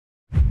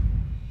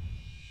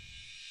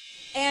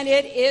And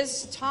it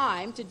is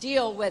time to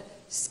deal with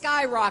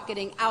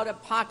skyrocketing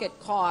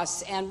out-of-pocket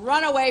costs and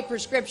runaway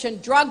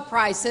prescription drug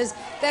prices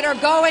that are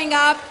going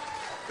up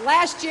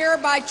last year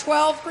by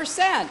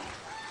 12%.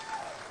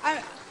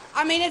 I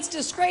mean, it's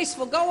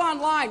disgraceful. Go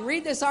online,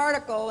 read this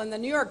article in the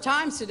New York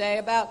Times today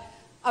about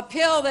a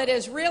pill that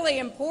is really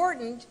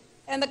important,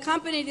 and the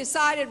company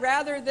decided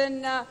rather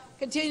than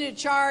continue to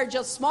charge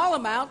a small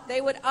amount,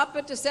 they would up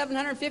it to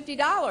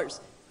 $750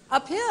 a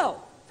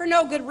pill for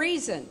no good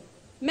reason.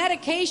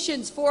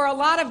 Medications for a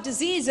lot of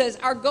diseases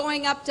are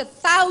going up to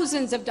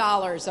thousands of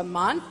dollars a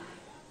month.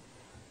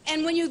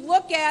 And when you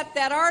look at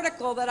that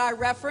article that I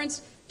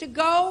referenced, to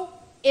go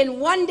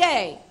in one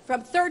day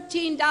from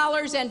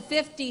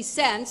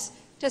 $13.50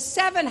 to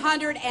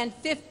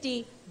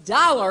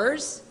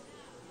 $750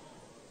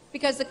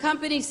 because the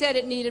company said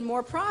it needed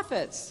more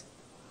profits.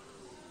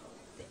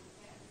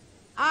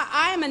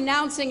 I am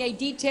announcing a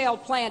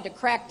detailed plan to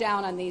crack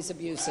down on these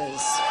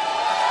abuses.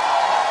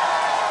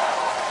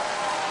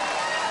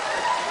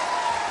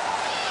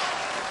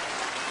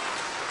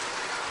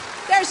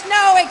 There's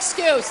no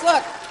excuse.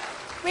 Look,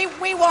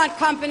 we want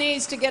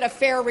companies to get a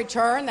fair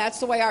return. That's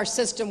the way our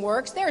system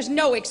works. There's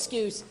no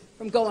excuse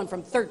from going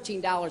from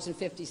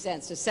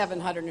 $13.50 to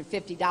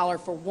 $750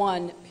 for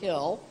one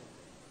pill.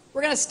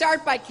 We're going to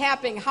start by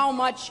capping how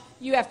much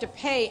you have to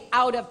pay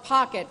out of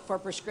pocket for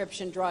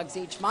prescription drugs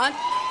each month.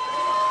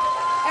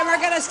 And we're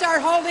going to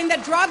start holding the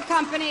drug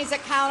companies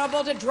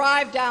accountable to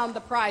drive down the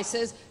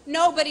prices.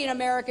 Nobody in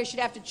America should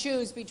have to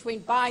choose between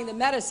buying the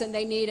medicine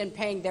they need and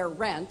paying their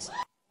rent.